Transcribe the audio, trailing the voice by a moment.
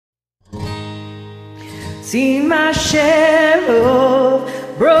Seen my share of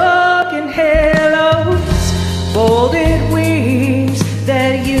broken halos, folded wings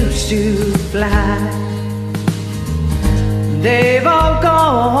that used to fly. They've all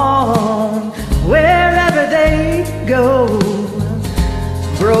gone wherever they go,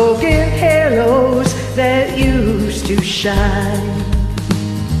 broken halos that used to shine.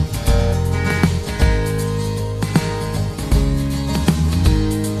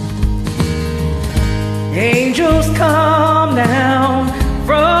 Angels come down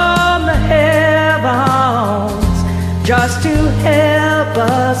from the heavens just to help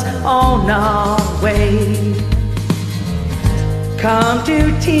us on our way. Come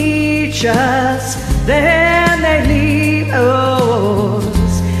to teach us, then they leave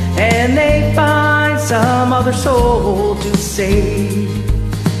us, and they find some other soul to save.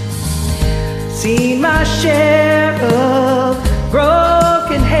 Seen my share of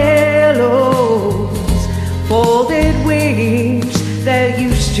broken halos, folded wings that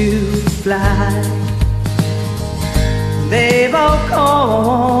used to fly. They've all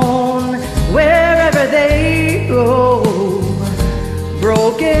gone wherever they go,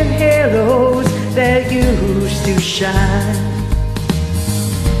 broken halos that used to shine.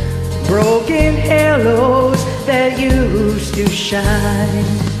 Broken halos that used to shine.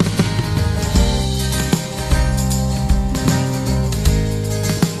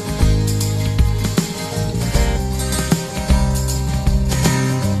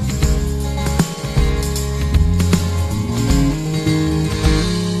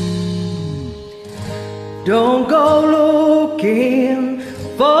 Don't go looking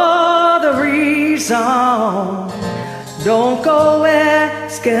for the reason. Don't go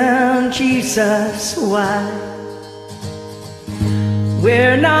asking Jesus why.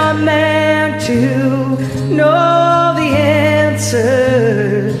 We're not meant to know the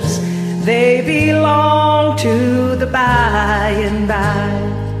answers. They belong to the by and by.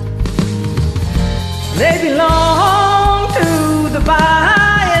 They belong to the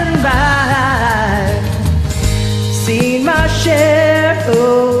by and by. Seen my share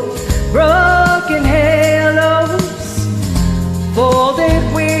of broken halos, folded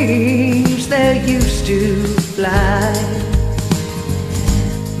wings that used to fly.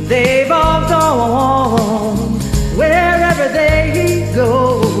 They've all gone wherever they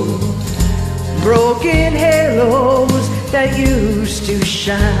go, broken halos that used to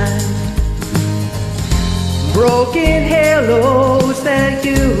shine. Broken halos that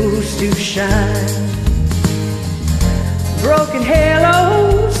used to shine. Broken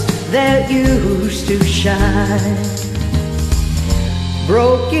halos that used to shine.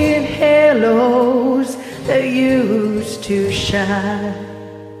 Broken halos that used to shine.